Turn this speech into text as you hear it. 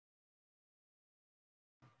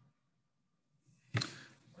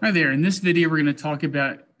Hi there. In this video, we're going to talk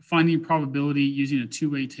about finding probability using a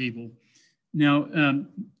two-way table. Now,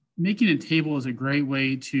 making a table is a great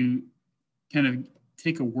way to kind of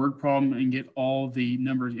take a word problem and get all the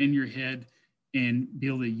numbers in your head and be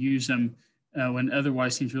able to use them when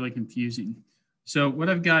otherwise seems really confusing. So what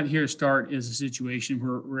I've got here to start is a situation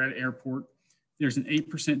where we're at an airport. There's an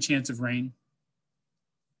 8% chance of rain.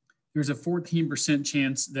 There's a 14%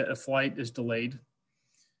 chance that a flight is delayed.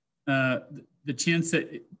 The chance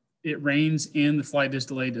that it rains and the flight is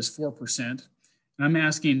delayed is 4%. And I'm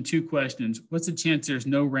asking two questions. What's the chance there's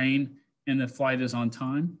no rain and the flight is on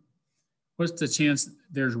time? What's the chance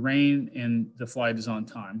there's rain and the flight is on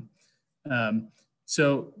time?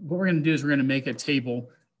 So what we're going to do is we're going to make a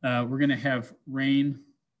table. We're going to have rain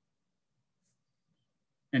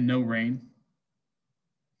and no rain.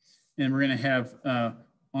 And we're going to have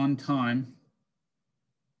on time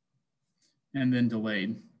and then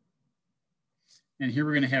delayed. And here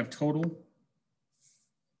we're going to have total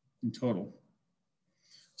and total.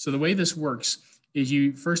 So the way this works is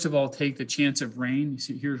you first of all take the chance of rain. You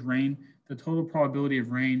see here's rain. The total probability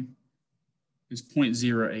of rain is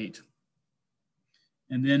 0.08.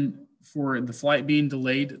 And then for the flight being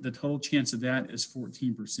delayed, the total chance of that is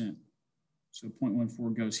 14%. So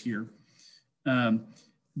 0.14 goes here.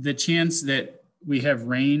 The chance that we have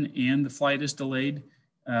rain and the flight is delayed,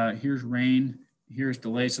 here's rain, here's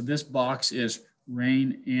delay. So this box is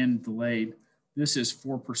rain and delayed. This is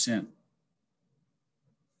 4%.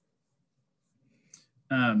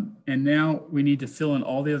 And now we need to fill in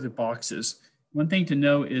all the other boxes. One thing to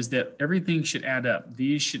know is that everything should add up.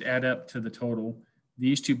 These should add up to the total.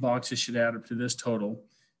 These two boxes should add up to this total.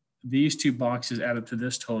 These two boxes add up to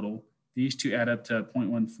this total. These two add up to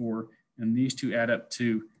 0.14. And these two add up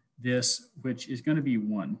to this, which is going to be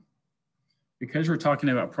 1. Because we're talking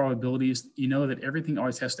about probabilities, you know that everything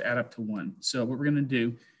always has to add up to 1. So what we're going to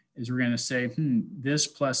do is we're going to say, this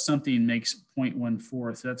plus something makes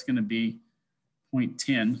 0.14. So that's going to be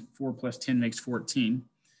 0.10. 4 plus 10 makes 14.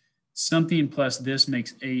 Something plus this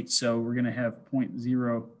makes 8. So we're going to have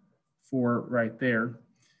 0.04 right there.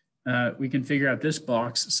 We can figure out this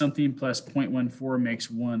box. Something plus 0.14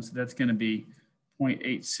 makes 1. So that's going to be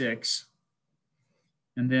 0.86.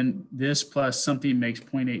 And then this plus something makes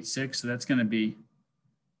 0.86, so that's going to be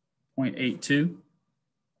 0.82. And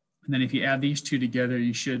then if you add these two together,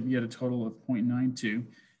 you should get a total of 0.92.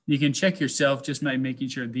 You can check yourself just by making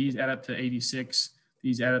sure these add up to 86,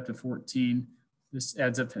 these add up to 14, this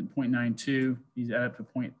adds up to 0.92, these add up to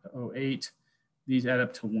 0.08, these add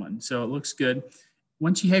up to 1. So it looks good.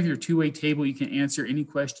 Once you have your two-way table, you can answer any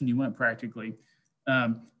question you want practically.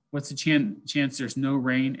 What's the chance there's no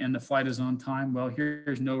rain and the flight is on time? Well,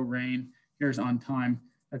 here's no rain, here's on time.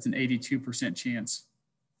 That's an 82% chance.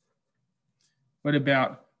 What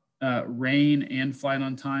about rain and flight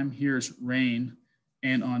on time? Here's rain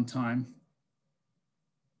and on time.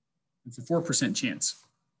 It's a 4% chance.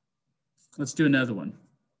 Let's do another one.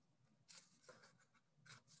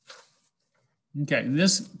 Okay, in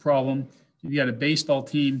this problem, you've got a baseball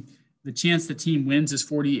team. The chance the team wins is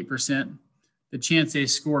 48%. The chance they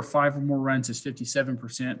score 5 or more runs is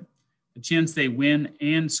 57%. The chance they win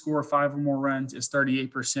and score 5 or more runs is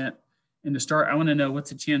 38%. And to start, I want to know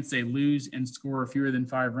what's the chance they lose and score fewer than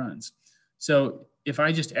 5 runs. So if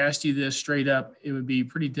I just asked you this straight up, it would be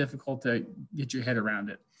pretty difficult to get your head around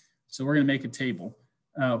it. So we're going to make a table.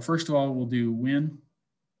 First of all, we'll do win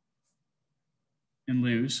and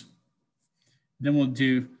lose. Then we'll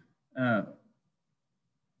do 5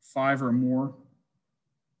 or more.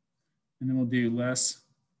 And then we'll do less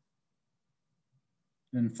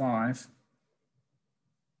than 5.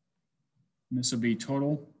 And this will be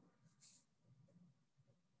total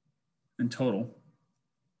and total.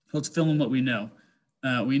 Let's fill in what we know.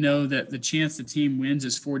 We know that the chance the team wins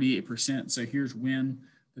is 48%. So here's win.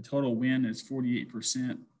 The total win is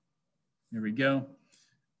 48%. There we go.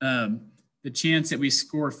 The chance that we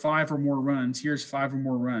score 5 or more runs, here's 5 or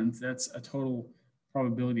more runs. That's a total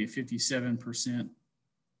probability of 57%.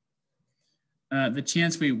 The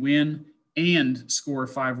chance we win and score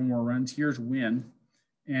 5 or more runs, here's win,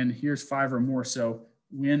 and here's 5 or more. So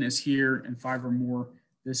win is here and 5 or more.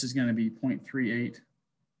 This is going to be 0.38.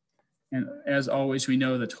 And as always, we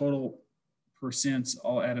know the total percents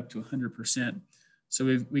all add up to 100%.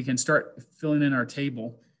 So we can start filling in our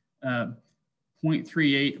table.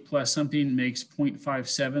 0.38 plus something makes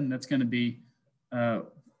 0.57. That's going to be 0.19,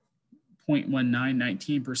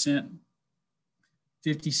 19%.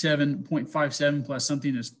 57.57 plus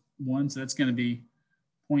something is 1, so that's going to be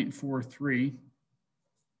 0.43.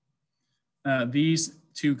 These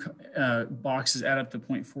two boxes add up to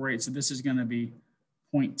 0.48, so this is going to be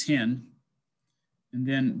 0.10. And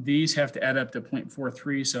then these have to add up to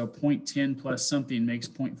 0.43. So 0.10 plus something makes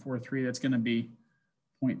 0.43. That's going to be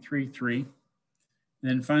 0.33. And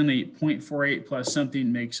then finally, 0.48 plus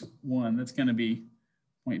something makes 1. That's going to be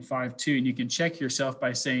 0.52. And you can check yourself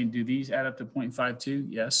by saying, do these add up to 0.52?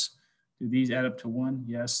 Yes. Do these add up to 1?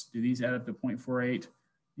 Yes. Do these add up to 0.48?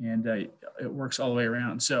 And it works all the way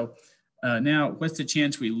around. So now what's the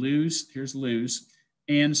chance we lose? Here's lose.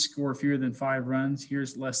 And score fewer than 5 runs.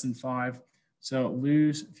 Here's less than 5. So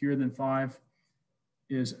lose fewer than 5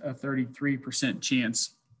 is a 33%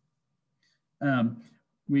 chance.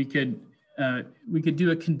 We could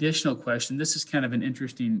do a conditional question. This is kind of an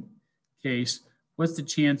interesting case. What's the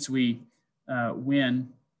chance we win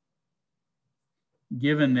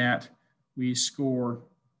given that we score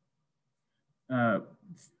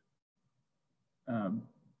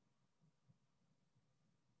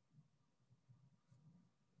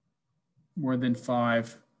more than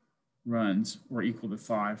 5 runs or equal to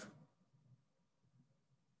 5?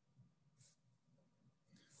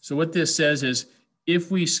 So what this says is if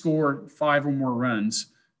we score 5 or more runs,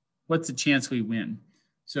 what's the chance we win?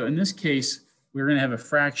 So in this case, we're going to have a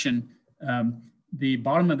fraction. The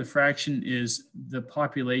bottom of the fraction is the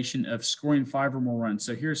population of scoring 5 or more runs.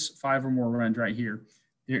 So here's 5 or more runs right here.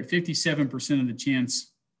 There 57% of the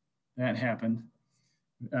chance that happened.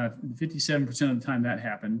 57% of the time that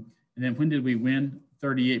happened. And then when did we win?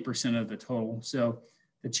 38% of the total. So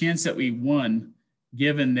the chance that we won,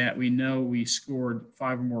 given that we know we scored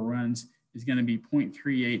 5 or more runs, is going to be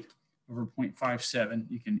 0.38 over 0.57.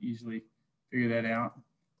 You can easily figure that out.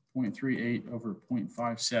 0.38 over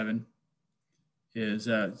 0.57 is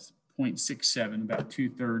 0.67, about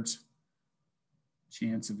 2/3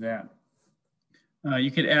 chance of that.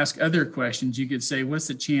 You could ask other questions. You could say, what's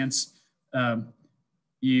the chance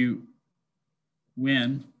you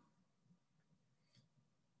win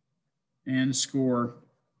and score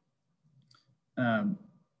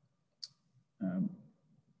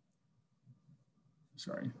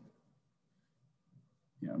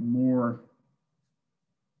more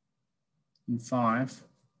than 5.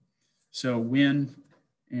 So win,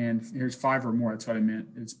 and here's 5 or more, that's what I meant.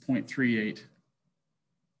 It's 0.38,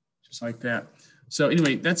 just like that. So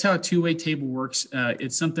anyway, that's how a two-way table works.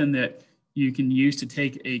 It's something that you can use to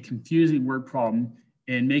take a confusing word problem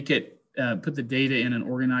and make it, put the data in an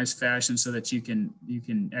organized fashion so that you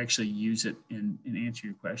can actually use it and answer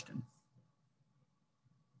your question.